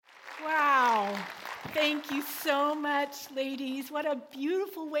Thank you so much, ladies. What a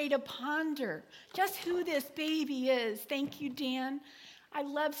beautiful way to ponder just who this baby is. Thank you, Dan. I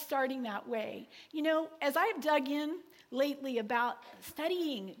love starting that way. You know, as I've dug in lately about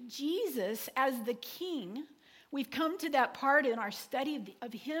studying Jesus as the King, we've come to that part in our study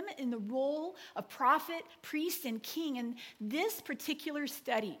of him in the role of prophet, priest, and king. And this particular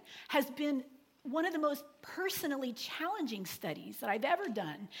study has been one of the most personally challenging studies that I've ever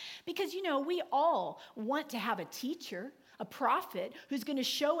done. Because, you know, we all want to have a teacher, a prophet, who's going to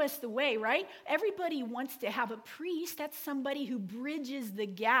show us the way, right? Everybody wants to have a priest. That's somebody who bridges the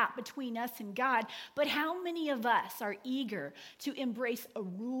gap between us and God. But how many of us are eager to embrace a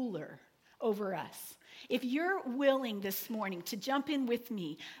ruler over us? If you're willing this morning to jump in with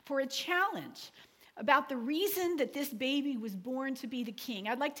me for a challenge about the reason that this baby was born to be the king,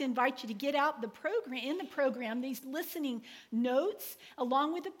 I'd like to invite you to get out in the program, these listening notes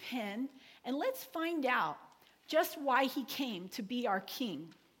along with a pen, and let's find out just why he came to be our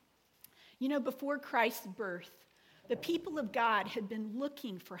king. You know, before Christ's birth, the people of God had been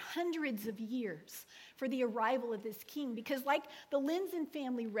looking for hundreds of years for the arrival of this king because, like the Linson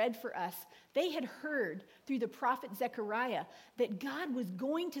family read for us, they had heard through the prophet Zechariah that God was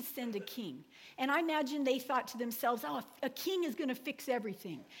going to send a king. And I imagine they thought to themselves, oh, a king is going to fix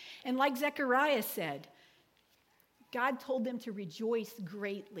everything. And like Zechariah said, God told them to rejoice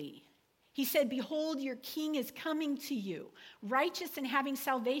greatly. He said, behold, your king is coming to you. Righteous and having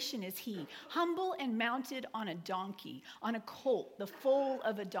salvation is he, humble and mounted on a donkey, on a colt, the foal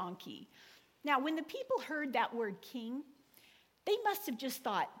of a donkey. Now, when the people heard that word king, they must have just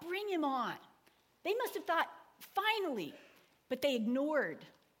thought, bring him on. They must have thought, finally. But they ignored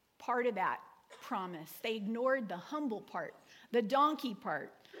part of that promise. They ignored the humble part, the donkey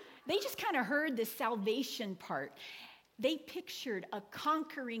part. They just kind of heard the salvation part. They pictured a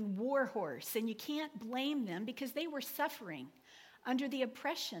conquering war horse, and you can't blame them because they were suffering under the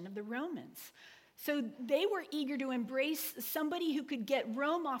oppression of the Romans. So they were eager to embrace somebody who could get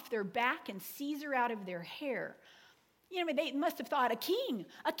Rome off their back and Caesar out of their hair. You know, they must have thought a king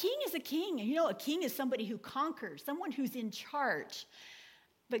is a king. You know, a king is somebody who conquers, someone who's in charge.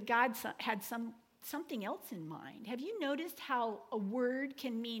 But God had something else in mind. Have you noticed how a word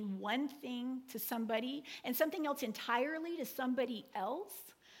can mean one thing to somebody and something else entirely to somebody else?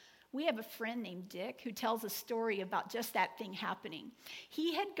 We have a friend named Dick who tells a story about just that thing happening.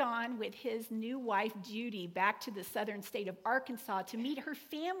 He had gone with his new wife, Judy, back to the southern state of Arkansas to meet her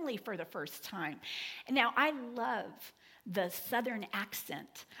family for the first time. And now I love the southern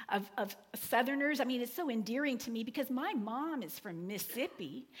accent of Southerners. I mean, it's so endearing to me because my mom is from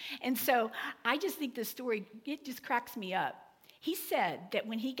Mississippi. And so I just think this story, it just cracks me up. He said that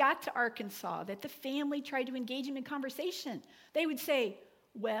when he got to Arkansas, that the family tried to engage him in conversation. They would say,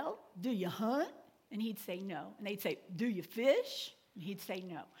 well, do you hunt? And he'd say no. And they'd say, do you fish? And he'd say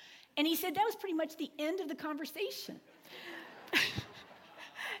no. And he said that was pretty much the end of the conversation.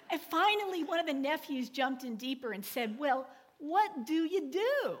 And finally, one of the nephews jumped in deeper and said, well, what do you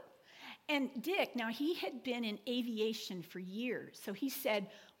do? And Dick, now he had been in aviation for years. So he said,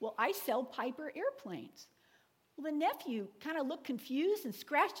 well, I sell Piper airplanes. Well, the nephew kind of looked confused and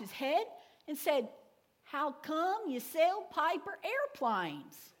scratched his head and said, how come you sell Piper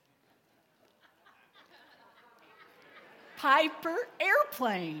airplanes? Piper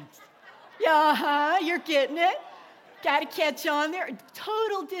airplanes. Yeah, you're getting it. Got to catch on there.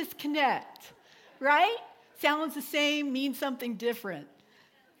 Total disconnect, right? Sounds the same, means something different.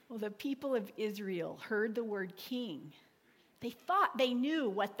 Well, the people of Israel heard the word king. They thought they knew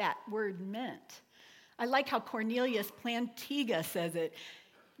what that word meant. I like how Cornelius Plantinga says it.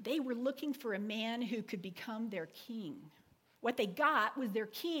 They were looking for a man who could become their king. What they got was their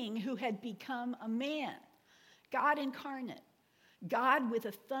king who had become a man, God incarnate, God with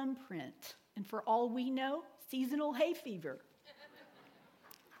a thumbprint, and for all we know, seasonal hay fever.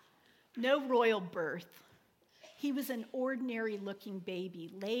 No royal birth. He was an ordinary-looking baby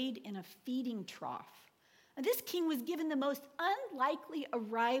laid in a feeding trough. And this king was given the most unlikely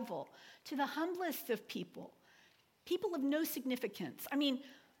arrival to the humblest of people of no significance. I mean,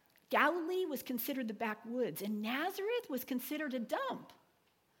 Galilee was considered the backwoods, and Nazareth was considered a dump.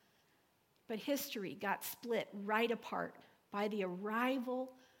 But history got split right apart by the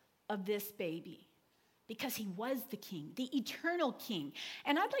arrival of this baby, because he was the king, the eternal king.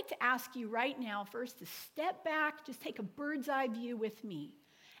 And I'd like to ask you right now first to step back, just take a bird's eye view with me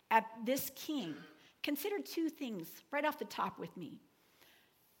at this king. Consider two things right off the top with me.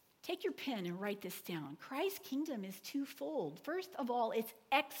 Take your pen and write this down. Christ's kingdom is twofold. First of all, it's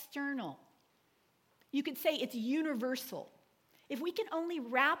external. You could say it's universal. If we can only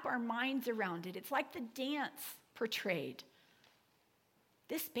wrap our minds around it, it's like the dance portrayed.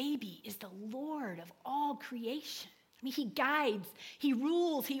 This baby is the Lord of all creation. I mean, he guides, he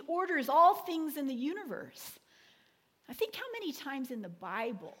rules, he orders all things in the universe. I think how many times in the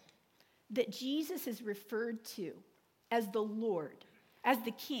Bible that Jesus is referred to as the Lord, as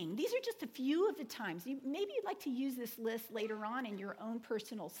the King. These are just a few of the times. Maybe you'd like to use this list later on in your own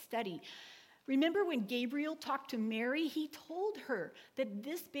personal study. Remember when Gabriel talked to Mary? He told her that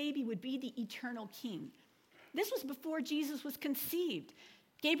this baby would be the eternal King. This was before Jesus was conceived.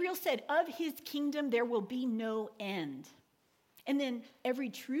 Gabriel said, of his kingdom there will be no end. And then every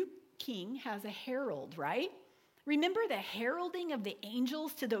true king has a herald, right? Remember the heralding of the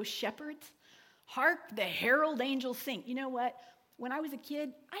angels to those shepherds? Hark, the herald angels sing. You know what? When I was a kid,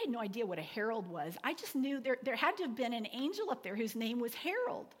 I had no idea what a herald was. I just knew there had to have been an angel up there whose name was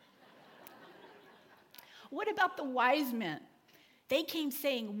Harold. What about the wise men? They came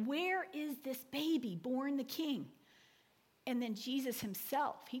saying, where is this baby born the king? And then Jesus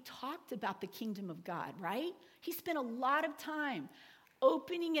himself, he talked about the kingdom of God, right? He spent a lot of time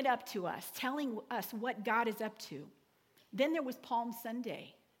opening it up to us, telling us what God is up to. Then there was Palm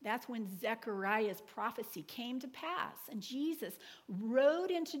Sunday. That's when Zechariah's prophecy came to pass. And Jesus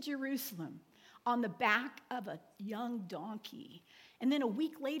rode into Jerusalem on the back of a young donkey. And then a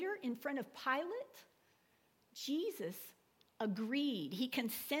week later, in front of Pilate, Jesus agreed. He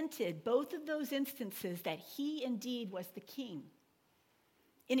consented both of those instances that he indeed was the king.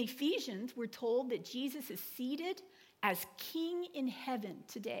 In Ephesians, we're told that Jesus is seated as king in heaven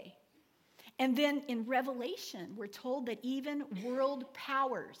today. And then in Revelation, we're told that even world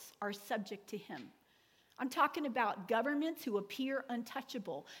powers are subject to him. I'm talking about governments who appear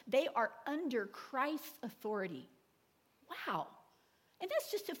untouchable. They are under Christ's authority. Wow. And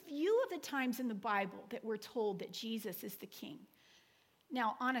that's just a few of the times in the Bible that we're told that Jesus is the king.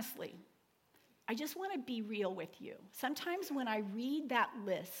 Now, honestly, I just want to be real with you. Sometimes when I read that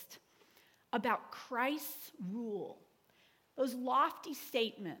list about Christ's rule, those lofty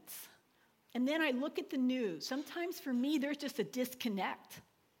statements, and then I look at the news, sometimes for me there's just a disconnect.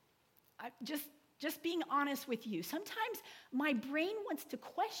 Just being honest with you, sometimes my brain wants to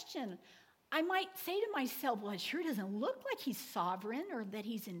question. I might say to myself, well, it sure doesn't look like he's sovereign or that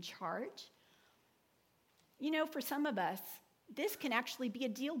he's in charge. You know, for some of us, this can actually be a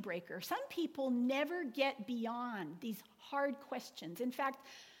deal breaker. Some people never get beyond these hard questions. In fact,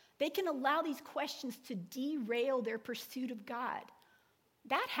 they can allow these questions to derail their pursuit of God.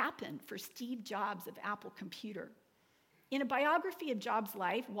 That happened for Steve Jobs of Apple Computer. In a biography of Jobs'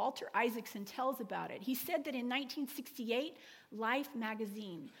 life, Walter Isaacson tells about it. He said that in 1968, Life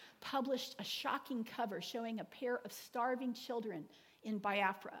magazine published a shocking cover showing a pair of starving children in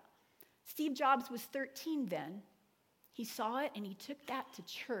Biafra. Steve Jobs was 13 then. He saw it and he took that to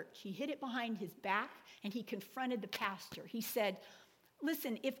church. He hid it behind his back and he confronted the pastor. He said,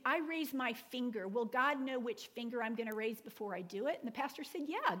 listen, if I raise my finger, will God know which finger I'm going to raise before I do it? And the pastor said,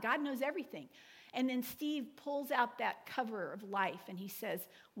 yeah, God knows everything. And then Steve pulls out that cover of Life and he says,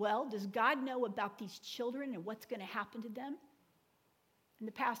 well, does God know about these children and what's going to happen to them? And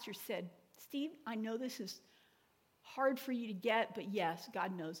the pastor said, Steve, I know this is hard for you to get, but yes,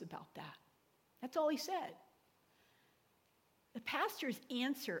 God knows about that. That's all he said. The pastor's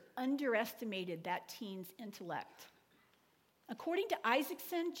answer underestimated that teen's intellect. According to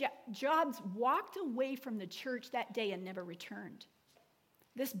Isaacson, Jobs walked away from the church that day and never returned.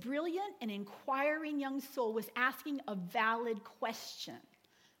 This brilliant and inquiring young soul was asking a valid question,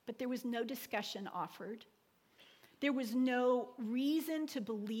 but there was no discussion offered. There was no reason to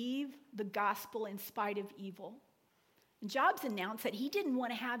believe the gospel in spite of evil. And Jobs announced that he didn't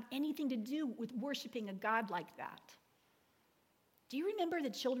want to have anything to do with worshiping a God like that. Do you remember the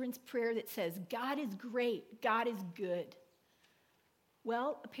children's prayer that says, God is great, God is good?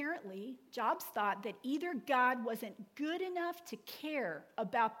 Well, apparently, Jobs thought that either God wasn't good enough to care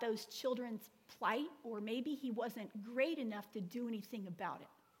about those children's plight, or maybe he wasn't great enough to do anything about it.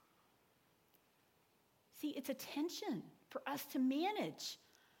 See, it's a tension for us to manage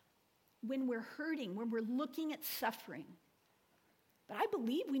when we're hurting, when we're looking at suffering. But I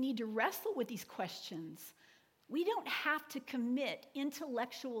believe we need to wrestle with these questions. We don't have to commit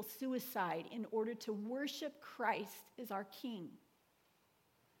intellectual suicide in order to worship Christ as our King.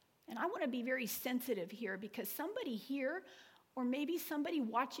 And I want to be very sensitive here because somebody here, or maybe somebody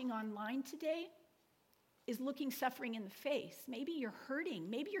watching online today, is looking suffering in the face. Maybe you're hurting.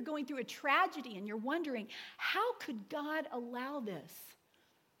 Maybe you're going through a tragedy and you're wondering, how could God allow this?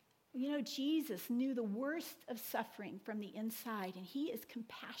 Well, you know, Jesus knew the worst of suffering from the inside, and he is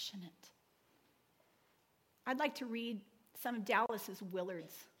compassionate. I'd like to read some of Dallas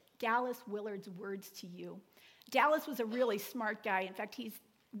Willard's words to you. Dallas was a really smart guy. In fact, he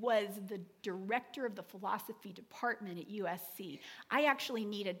was the director of the philosophy department at USC. I actually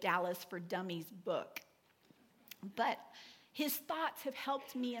need a Dallas for Dummies book. But his thoughts have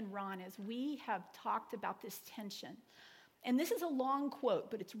helped me and Ron as we have talked about this tension. And this is a long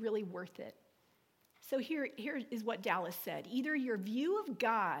quote, but it's really worth it. So here is what Dallas said. Either your view of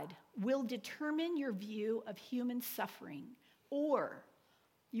God will determine your view of human suffering, or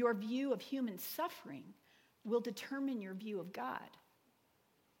your view of human suffering will determine your view of God.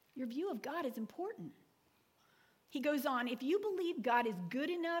 Your view of God is important. He goes on, if you believe God is good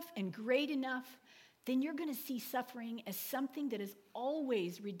enough and great enough, then you're going to see suffering as something that is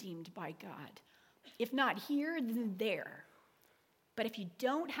always redeemed by God. If not here, then there. But if you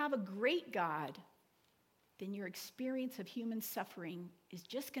don't have a great God, then your experience of human suffering is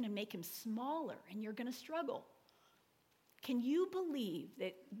just going to make him smaller and you're going to struggle. Can you believe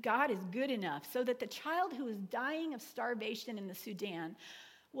that God is good enough so that the child who is dying of starvation in the Sudan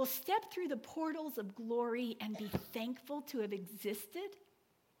will step through the portals of glory and be thankful to have existed?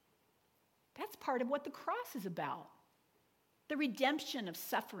 That's part of what the cross is about. The redemption of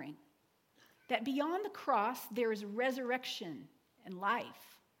suffering. That beyond the cross, there is resurrection and life.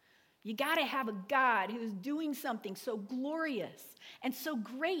 You got to have a God who is doing something so glorious and so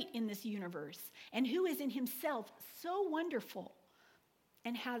great in this universe, and who is in himself so wonderful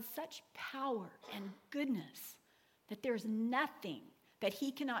and has such power and goodness that there's nothing that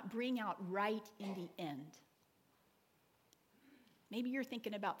he cannot bring out right in the end. Maybe you're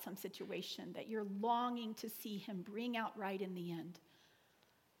thinking about some situation that you're longing to see him bring out right in the end.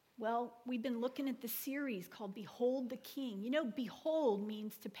 Well, we've been looking at the series called Behold the King. You know, behold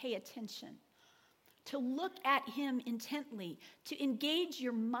means to pay attention, to look at him intently, to engage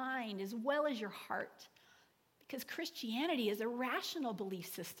your mind as well as your heart. Because Christianity is a rational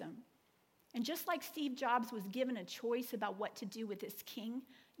belief system. And just like Steve Jobs was given a choice about what to do with this king,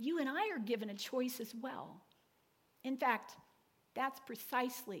 you and I are given a choice as well. In fact, that's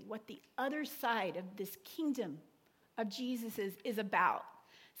precisely what the other side of this kingdom of Jesus is about.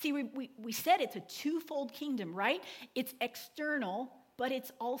 See, we said it's a twofold kingdom, right? It's external, but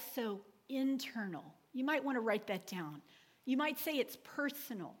it's also internal. You might want to write that down. You might say it's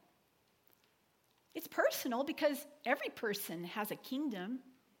personal. It's personal because every person has a kingdom,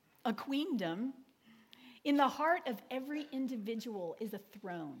 a queendom. In the heart of every individual is a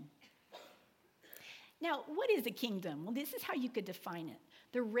throne. Now, what is a kingdom? Well, this is how you could define it.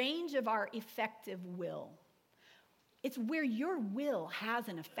 The range of our effective will. It's where your will has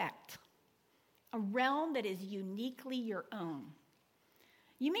an effect. A realm that is uniquely your own.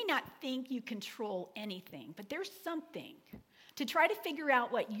 You may not think you control anything, but there's something. To try to figure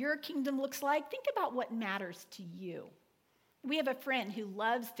out what your kingdom looks like, think about what matters to you. We have a friend who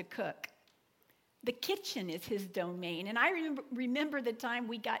loves to cook. The kitchen is his domain, and I remember the time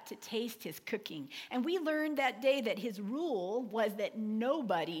we got to taste his cooking. And we learned that day that his rule was that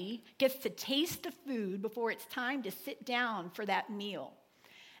nobody gets to taste the food before it's time to sit down for that meal.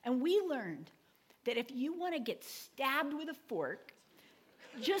 And we learned that if you want to get stabbed with a fork,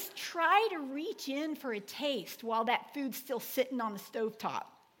 just try to reach in for a taste while that food's still sitting on the stovetop.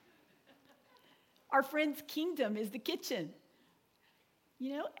 Our friend's kingdom is the kitchen.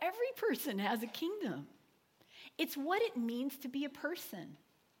 You know, every person has a kingdom. It's what it means to be a person.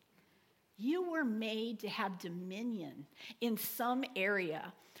 You were made to have dominion in some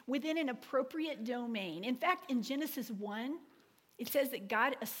area within an appropriate domain. In fact, in Genesis 1, it says that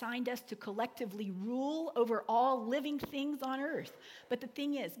God assigned us to collectively rule over all living things on earth. But the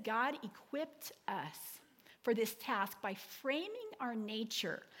thing is, God equipped us for this task by framing our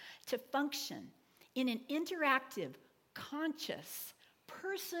nature to function in an interactive, conscious,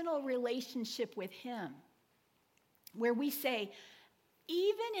 personal relationship with him, where we say,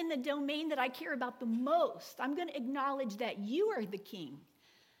 even in the domain that I care about the most, I'm going to acknowledge that you are the king.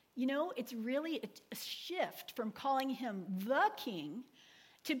 You know, it's really a shift from calling him the king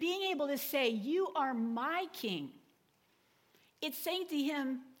to being able to say, you are my king. It's saying to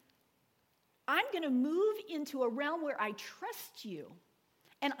him, I'm going to move into a realm where I trust you,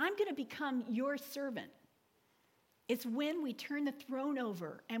 and I'm going to become your servant. It's when we turn the throne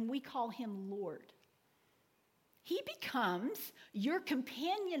over and we call him Lord. He becomes your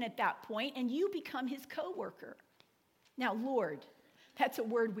companion at that point, and you become his co-worker. Now, Lord, that's a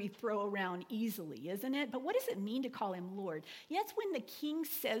word we throw around easily, isn't it? But what does it mean to call him Lord? Yeah, it's when the king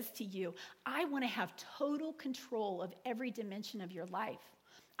says to you, I want to have total control of every dimension of your life.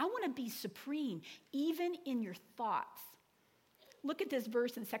 I want to be supreme, even in your thoughts. Look at this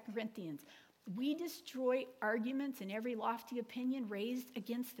verse in 2 Corinthians. We destroy arguments and every lofty opinion raised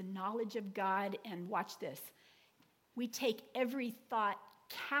against the knowledge of God. And watch this. We take every thought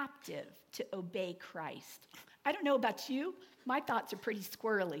captive to obey Christ. I don't know about you. My thoughts are pretty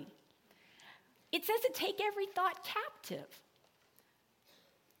squirrely. It says to take every thought captive.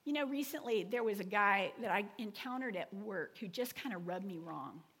 You know, recently there was a guy that I encountered at work who just kind of rubbed me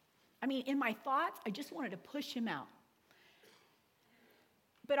wrong. I mean, in my thoughts, I just wanted to push him out.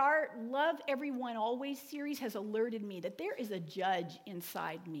 But our Love Everyone Always series has alerted me that there is a judge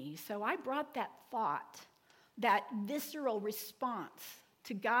inside me. So I brought that thought, that visceral response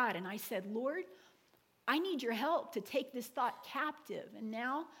to God, and I said, Lord, I need your help to take this thought captive. And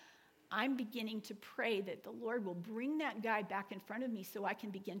now I'm beginning to pray that the Lord will bring that guy back in front of me so I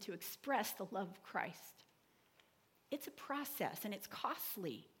can begin to express the love of Christ. It's a process, and it's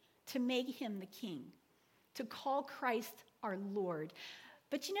costly to make him the king, to call Christ our Lord.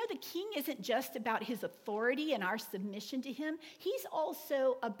 But you know, the king isn't just about his authority and our submission to him. He's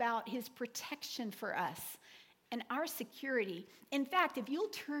also about his protection for us and our security. In fact, if you'll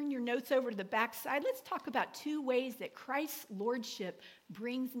turn your notes over to the back side, let's talk about 2 ways that Christ's lordship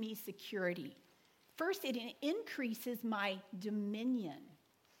brings me security. First, it increases my dominion.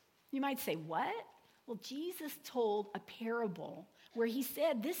 You might say, what? Well, Jesus told a parable where he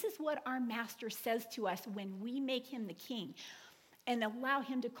said, this is what our master says to us when we make him the king and allow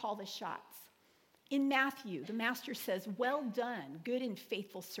him to call the shots. In Matthew, the master says, well done, good and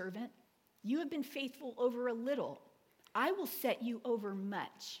faithful servant. You have been faithful over a little. I will set you over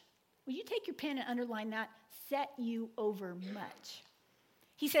much. Will you take your pen and underline that? Set you over much.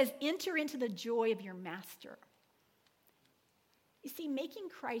 He says, enter into the joy of your master. You see, making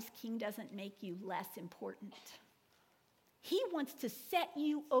Christ king doesn't make you less important. He wants to set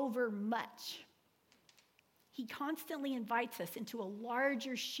you over much. He constantly invites us into a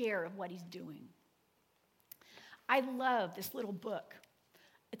larger share of what he's doing. I love this little book.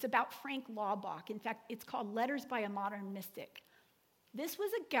 It's about Frank Laubach. In fact, it's called Letters by a Modern Mystic. This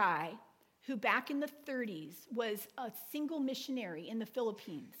was a guy who back in the 30s was a single missionary in the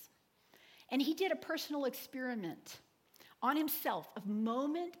Philippines. And he did a personal experiment on himself of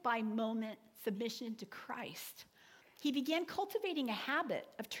moment-by-moment submission to Christ. He began cultivating a habit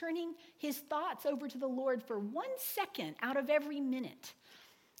of turning his thoughts over to the Lord for 1 second out of every minute.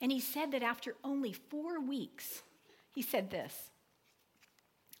 And he said that after only 4 weeks, he said this,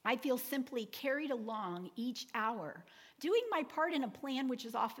 I feel simply carried along each hour, doing my part in a plan which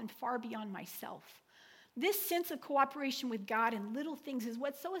is often far beyond myself. This sense of cooperation with God in little things is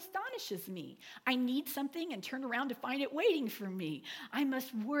what so astonishes me. I need something and turn around to find it waiting for me. I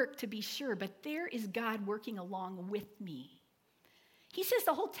must work to be sure, but there is God working along with me. He says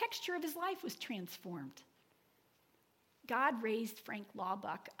the whole texture of his life was transformed. God raised Frank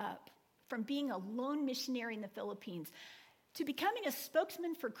Laubach up from being a lone missionary in the Philippines to becoming a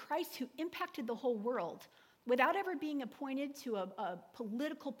spokesman for Christ who impacted the whole world without ever being appointed to a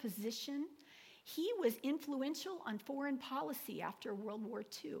political position. He was influential on foreign policy after World War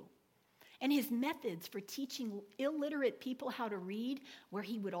II. And his methods for teaching illiterate people how to read, where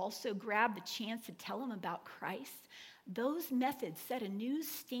he would also grab the chance to tell them about Christ, those methods set a new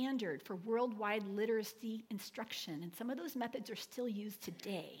standard for worldwide literacy instruction. And some of those methods are still used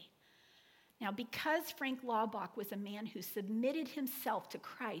today. Now, because Frank Laubach was a man who submitted himself to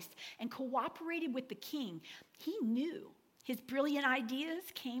Christ and cooperated with the king, he knew his brilliant ideas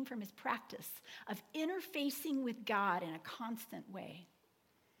came from his practice of interfacing with God in a constant way.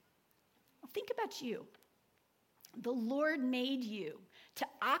 Well, think about you. The Lord made you to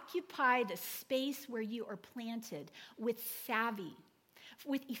occupy the space where you are planted with savvy,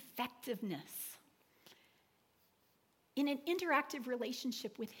 with effectiveness, in an interactive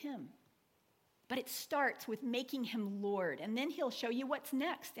relationship with him. But it starts with making him Lord, and then he'll show you what's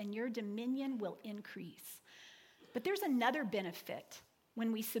next, and your dominion will increase. But there's another benefit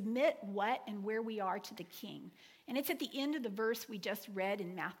when we submit what and where we are to the king. And it's at the end of the verse we just read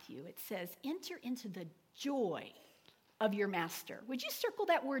in Matthew. It says, enter into the joy of your master. Would you circle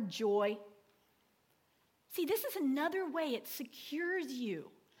that word joy? See, this is another way it secures you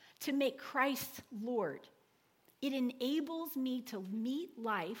to make Christ Lord. It enables me to meet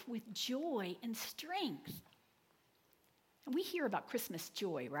life with joy and strength. And we hear about Christmas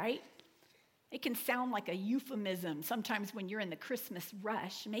joy, right? It can sound like a euphemism sometimes when you're in the Christmas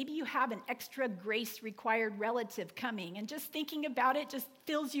rush. Maybe you have an extra grace-required relative coming, and just thinking about it just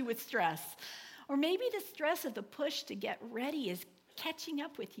fills you with stress. Or maybe the stress of the push to get ready is catching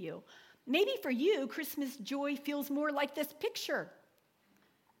up with you. Maybe for you, Christmas joy feels more like this picture.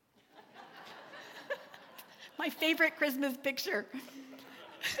 My favorite Christmas picture.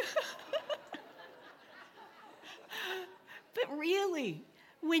 But really,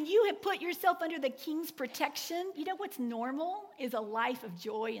 when you have put yourself under the King's protection, you know what's normal is a life of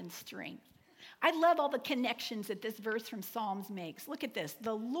joy and strength. I love all the connections that this verse from Psalms makes. Look at this.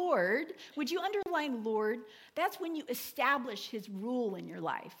 The Lord, would you underline Lord? That's when you establish his rule in your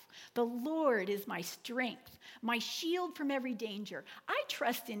life. The Lord is my strength, my shield from every danger. I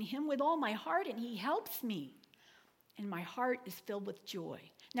trust in him with all my heart, and he helps me. And my heart is filled with joy.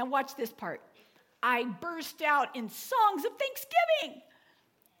 Now watch this part. I burst out in songs of thanksgiving.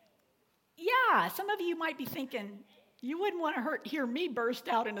 Yeah, some of you might be thinking, you wouldn't want to hear me burst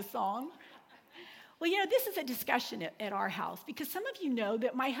out in a song. Well, you know, this is a discussion at our house because some of you know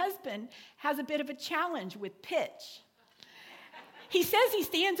that my husband has a bit of a challenge with pitch. He says he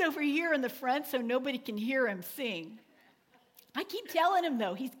stands over here in the front so nobody can hear him sing. I keep telling him,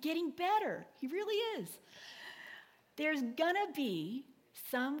 though, he's getting better. He really is. There's going to be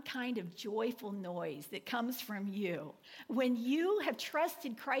some kind of joyful noise that comes from you when you have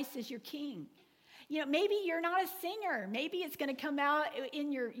trusted Christ as your king. You know, maybe you're not a singer. Maybe it's going to come out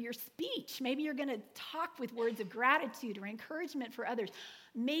in your speech. Maybe you're going to talk with words of gratitude or encouragement for others.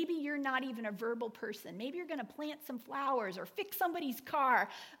 Maybe you're not even a verbal person. Maybe you're going to plant some flowers or fix somebody's car.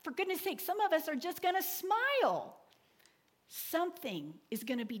 For goodness sake, some of us are just going to smile. Something is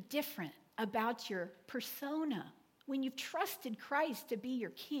going to be different about your persona when you've trusted Christ to be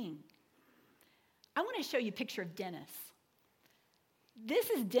your king. I want to show you a picture of Dennis. This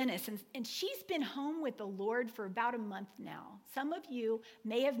is Dennis, and she's been home with the Lord for about a month now. Some of you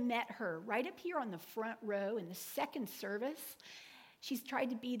may have met her right up here on the front row in the second service. She's tried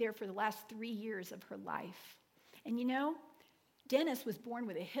to be there for the last 3 years of her life. And you know, Dennis was born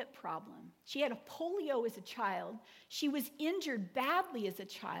with a hip problem. She had a polio as a child. She was injured badly as a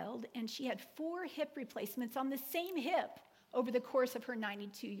child, and she had 4 hip replacements on the same hip over the course of her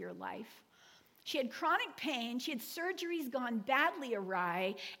 92-year life. She had chronic pain, she had surgeries gone badly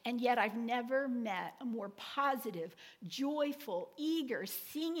awry, and yet I've never met a more positive, joyful, eager,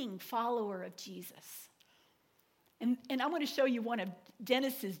 singing follower of Jesus. And I'm going to show you one of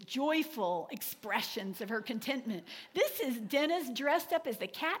Dennis's joyful expressions of her contentment. This is Dennis dressed up as the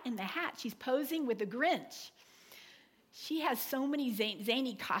Cat in the Hat. She's posing with the Grinch. She has so many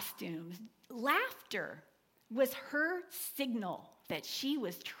zany costumes. Laughter was her signal that she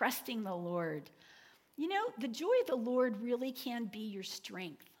was trusting the Lord. You know, the joy of the Lord really can be your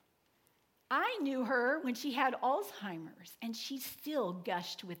strength. I knew her when she had Alzheimer's, and she still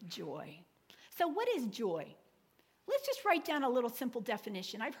gushed with joy. So what is joy? Let's just write down a little simple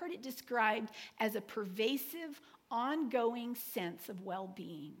definition. I've heard it described as a pervasive, ongoing sense of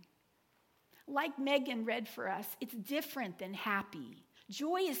well-being. Like Megan read for us, it's different than happy.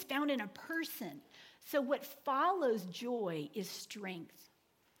 Joy is found in a person. So what follows joy is strength.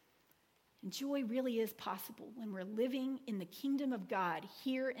 And joy really is possible when we're living in the kingdom of God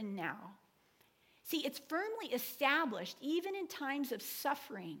here and now. See, it's firmly established, even in times of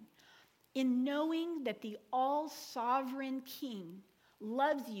suffering, in knowing that the all-sovereign King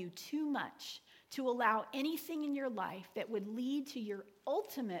loves you too much to allow anything in your life that would lead to your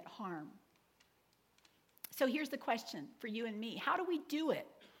ultimate harm. So here's the question for you and me. How do we do it?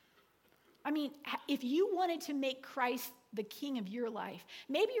 I mean, if you wanted to make Christ the king of your life,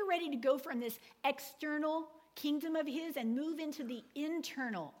 maybe you're ready to go from this external kingdom of his and move into the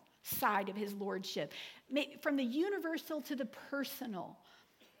internal side of his lordship, from the universal to the personal.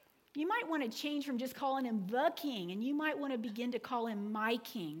 You might want to change from just calling him the king, and you might want to begin to call him my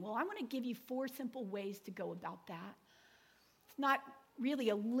king. Well, I want to give you 4 simple ways to go about that. It's not really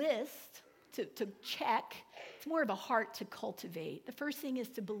a list to check. It's more of a heart to cultivate. The first thing is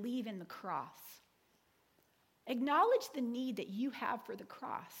to believe in the cross. Acknowledge the need that you have for the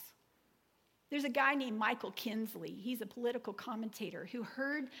cross. There's a guy named Michael Kinsley. He's a political commentator who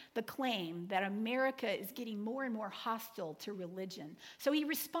heard the claim that America is getting more and more hostile to religion. So he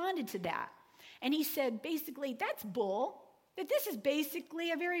responded to that. And he said, basically, that's bull. That this is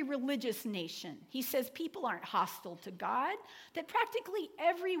basically a very religious nation. He says people aren't hostile to God, that practically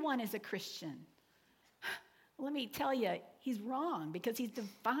everyone is a Christian. Let me tell you, he's wrong because he's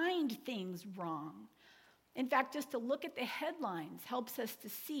defined things wrong. In fact, just to look at the headlines helps us to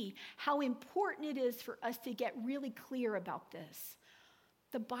see how important it is for us to get really clear about this.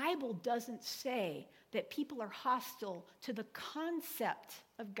 The Bible doesn't say that people are hostile to the concept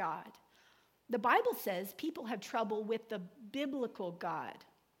of God. The Bible says people have trouble with the biblical God,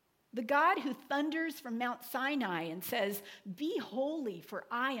 the God who thunders from Mount Sinai and says, "Be holy, for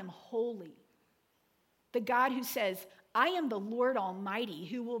I am holy." The God who says, "I am the Lord Almighty,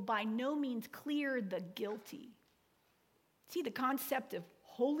 who will by no means clear the guilty." See, the concept of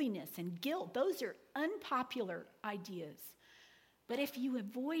holiness and guilt, those are unpopular ideas. But if you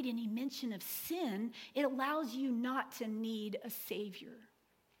avoid any mention of sin, it allows you not to need a Savior.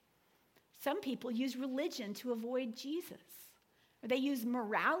 Some people use religion to avoid Jesus, or they use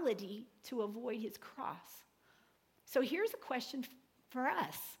morality to avoid his cross. So here's a question for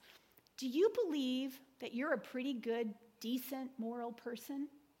us. Do you believe that you're a pretty good, decent, moral person?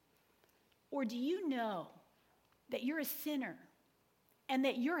 Or do you know that you're a sinner and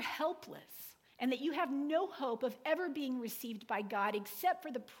that you're helpless and that you have no hope of ever being received by God except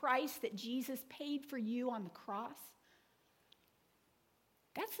for the price that Jesus paid for you on the cross?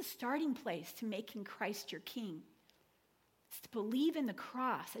 That's the starting place to making Christ your king. It's to believe in the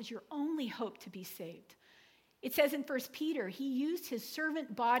cross as your only hope to be saved. It says in 1 Peter, he used his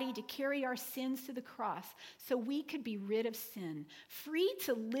servant body to carry our sins to the cross so we could be rid of sin, free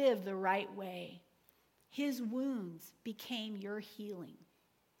to live the right way. His wounds became your healing.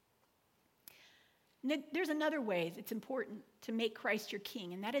 There's another way it's important to make Christ your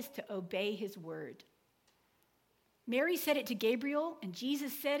king, and that is to obey his word. Mary said it to Gabriel, and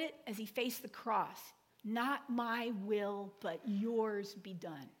Jesus said it as he faced the cross. Not my will, but yours be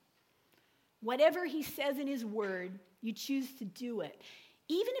done. Whatever he says in his word, you choose to do it,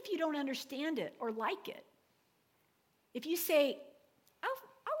 even if you don't understand it or like it. If you say,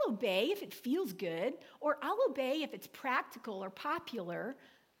 I'll obey if it feels good, or I'll obey if it's practical or popular,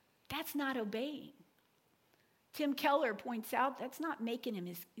 that's not obeying. Tim Keller points out that's not making him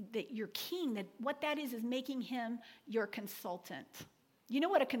your king. That what that is making him your consultant. You know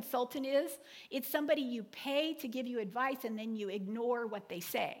what a consultant is? It's somebody you pay to give you advice and then you ignore what they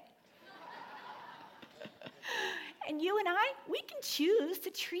say. And you and I, we can choose to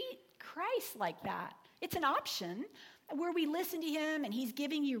treat Christ like that. It's an option where we listen to him and he's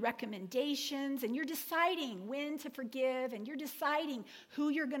giving you recommendations and you're deciding when to forgive and you're deciding who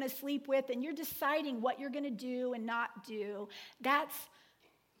you're going to sleep with and you're deciding what you're going to do and not do. That's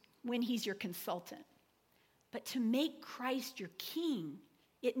when he's your consultant. But to make Christ your king,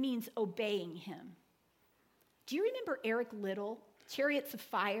 it means obeying him. Do you remember Eric Liddell, Chariots of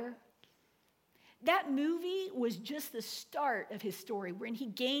Fire? That movie was just the start of his story when he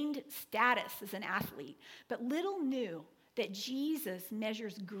gained status as an athlete. But Liddell knew that Jesus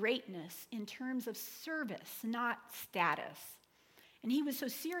measures greatness in terms of service, not status. And he was so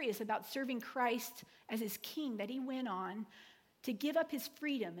serious about serving Christ as his king that he went on to give up his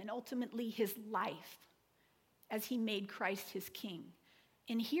freedom and ultimately his life as he made Christ his king.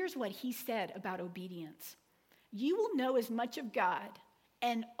 And here's what he said about obedience. You will know as much of God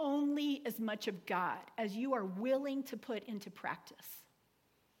and only as much of God as you are willing to put into practice.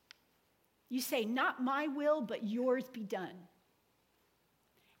 You say, not my will, but yours be done.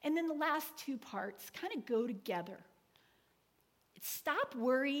 And then the last two parts kind of go together. It's stop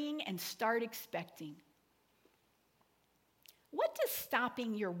worrying and start expecting. What does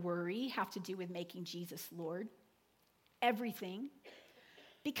stopping your worry have to do with making Jesus Lord? Everything.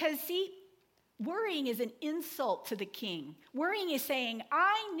 Because, see, worrying is an insult to the king. Worrying is saying,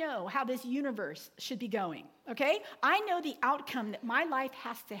 I know how this universe should be going, okay? I know the outcome that my life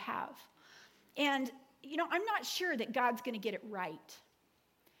has to have. And, I'm not sure that God's going to get it right.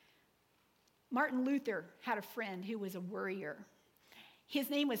 Martin Luther had a friend who was a worrier. His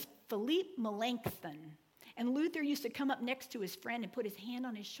name was Philippe Melanchthon. And Luther used to come up next to his friend and put his hand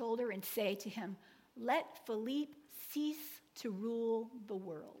on his shoulder and say to him, let Philippe cease to rule the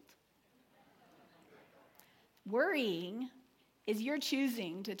world. Worrying is you're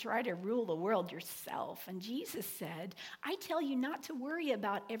choosing to try to rule the world yourself. And Jesus said, I tell you not to worry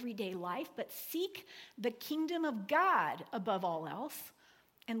about everyday life, but seek the kingdom of God above all else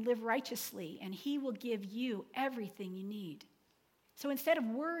and live righteously, and he will give you everything you need. So instead of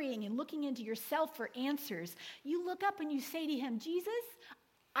worrying and looking into yourself for answers, you look up and you say to him, Jesus,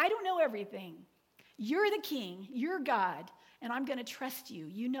 I don't know everything. You're the king, you're God, and I'm going to trust you.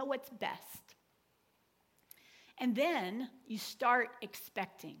 You know what's best. And then you start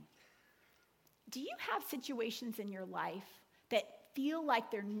expecting. Do you have situations in your life that feel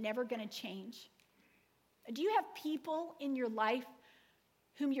like they're never going to change? Do you have people in your life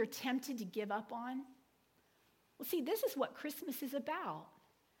whom you're tempted to give up on? Well, see, this is what Christmas is about.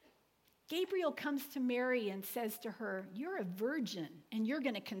 Gabriel comes to Mary and says to her, you're a virgin and you're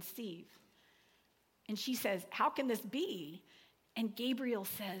going to conceive. And she says, how can this be? And Gabriel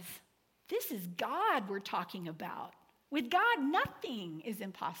says, this is God we're talking about. With God, nothing is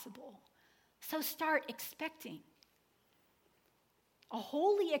impossible. So start expecting. A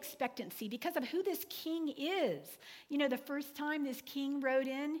holy expectancy because of who this king is. The first time this king rode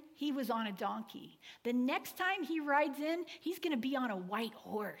in, he was on a donkey. The next time he rides in, he's going to be on a white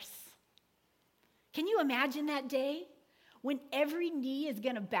horse. Can you imagine that day when every knee is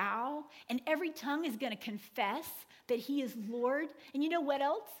going to bow and every tongue is going to confess that he is Lord. And you know what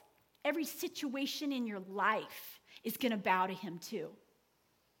else? Every situation in your life is going to bow to him too.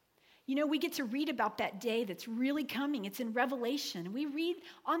 You know, we get to read about that day that's really coming. It's in Revelation. We read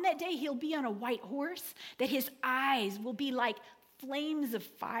on that day he'll be on a white horse, that his eyes will be like flames of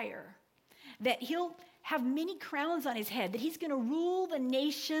fire, that he'll have many crowns on his head, that he's going to rule the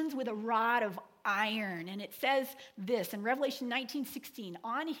nations with a rod of iron. And it says this in Revelation 19:16,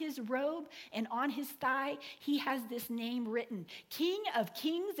 on his robe and on his thigh, he has this name written, King of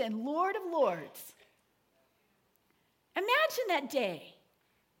Kings and Lord of Lords. Imagine that day.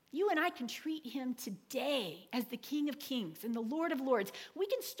 You and I can treat him today as the King of Kings and the Lord of Lords. We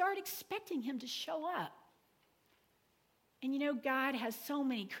can start expecting him to show up. And you know, God has so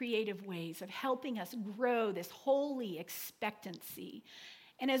many creative ways of helping us grow this holy expectancy.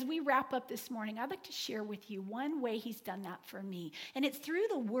 And as we wrap up this morning, I'd like to share with you one way he's done that for me. And it's through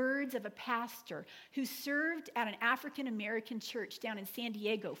the words of a pastor who served at an African-American church down in San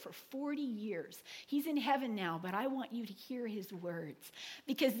Diego for 40 years. He's in heaven now, but I want you to hear his words.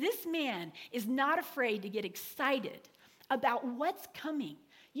 Because this man is not afraid to get excited about what's coming.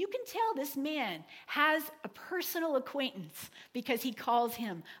 You can tell this man has a personal acquaintance because he calls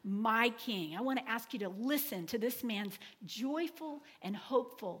him my king. I want to ask you to listen to this man's joyful and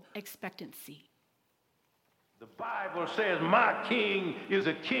hopeful expectancy. The Bible says my king is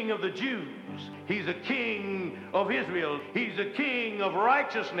a king of the Jews. He's a king of Israel. He's a king of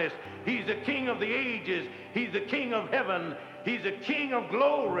righteousness. He's a king of the ages. He's the king of heaven. He's the King of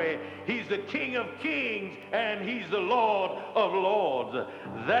glory. He's the King of kings, and he's the Lord of lords.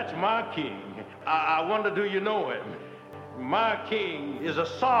 That's my king. I wonder, do you know him? My king is a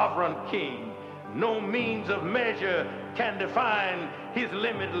sovereign king. No means of measure can define his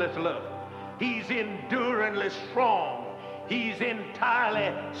limitless love. He's enduringly strong. He's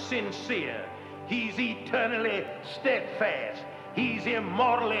entirely sincere. He's eternally steadfast. He's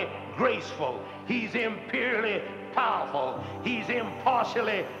immortally graceful. He's imperially powerful. He's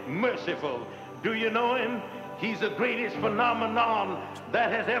impartially merciful. Do you know him? He's the greatest phenomenon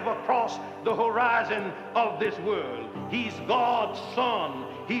that has ever crossed the horizon of this world. He's God's Son.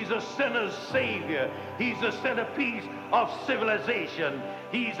 He's a sinner's Savior. He's the centerpiece of civilization.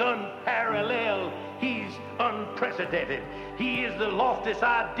 He's unparalleled. He's unprecedented. He is the loftiest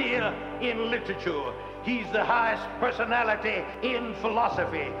idea in literature. He's the highest personality in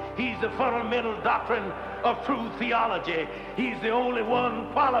philosophy. He's the fundamental doctrine of true theology. He's the only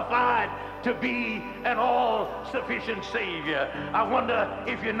one qualified to be an all-sufficient Savior. I wonder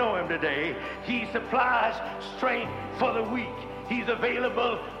if you know him today. He supplies strength for the weak. He's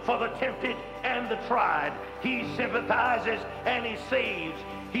available for the tempted and the tried. He sympathizes and he saves.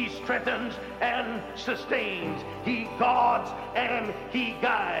 He strengthens and sustains. He guards and he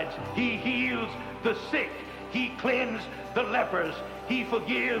guides. He heals the sick. He cleanses the lepers. He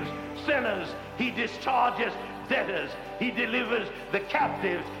forgives sinners. He discharges debtors. He delivers the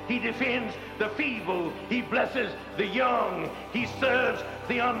captives. He defends the feeble. He blesses the young. He serves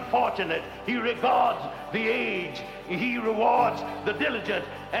the unfortunate. He regards the aged. He rewards the diligent,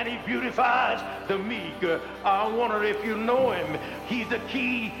 and he beautifies the meek. I wonder if you know him. He's the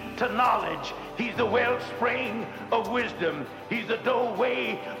key to knowledge. He's the wellspring of wisdom. He's the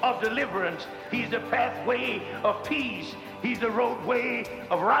doorway of deliverance. He's the pathway of peace. He's the roadway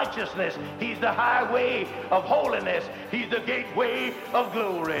of righteousness. He's the highway of holiness. He's the gateway of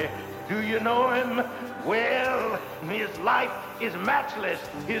glory. Do you know him? Well, his life is matchless.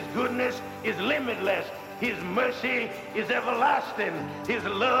 His goodness is limitless. His mercy is everlasting. His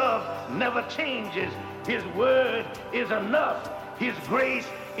love never changes. His word is enough. His grace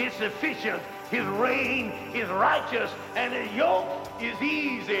is sufficient. His reign is righteous. And his yoke is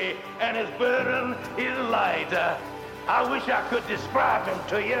easy. And his burden is light. I wish I could describe him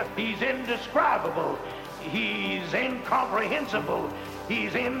to you. He's indescribable. He's incomprehensible.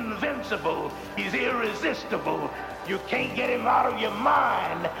 He's invincible. He's irresistible. You can't get him out of your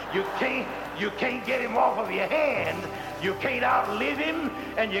mind. You can't get him off of your hand. You can't outlive him,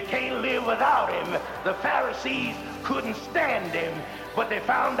 and you can't live without him. The Pharisees couldn't stand him, but they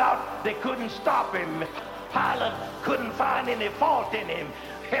found out they couldn't stop him. Pilate couldn't find any fault in him.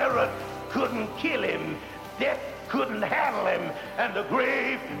 Herod couldn't kill him. Death couldn't handle him, and the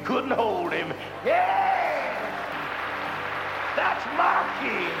grave couldn't hold him. Yeah! That's my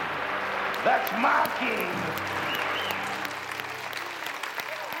king. That's my king.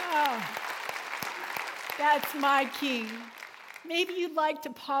 Oh, that's my king. Maybe you'd like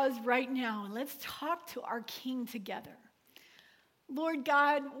to pause right now and let's talk to our king together. Lord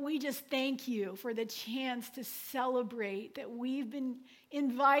God, we just thank you for the chance to celebrate that we've been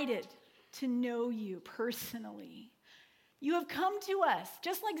invited to know you personally. You have come to us,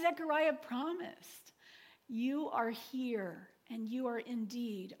 just like Zechariah promised. You are here, and you are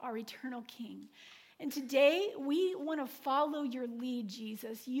indeed our eternal King. And today, we want to follow your lead,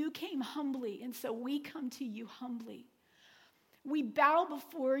 Jesus. You came humbly, and so we come to you humbly. We bow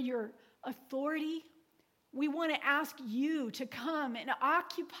before your authority. We want to ask you to come and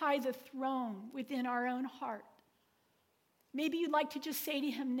occupy the throne within our own heart. Maybe you'd like to just say to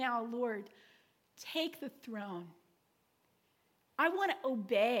him now, Lord, take the throne. I want to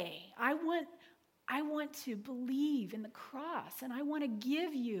obey. I want to believe in the cross, and I want to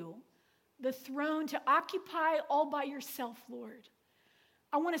give you the throne to occupy all by yourself, Lord.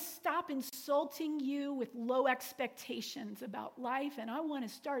 I want to stop insulting you with low expectations about life, and I want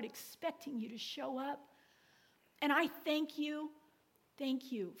to start expecting you to show up. And I thank you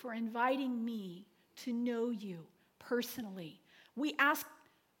for inviting me to know you personally. We ask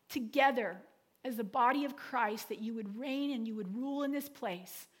together as the body of Christ that you would reign and you would rule in this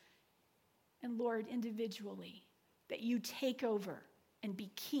place. And Lord, individually, that you take over and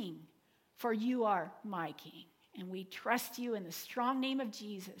be king, for you are my King. And we trust you in the strong name of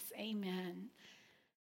Jesus. Amen.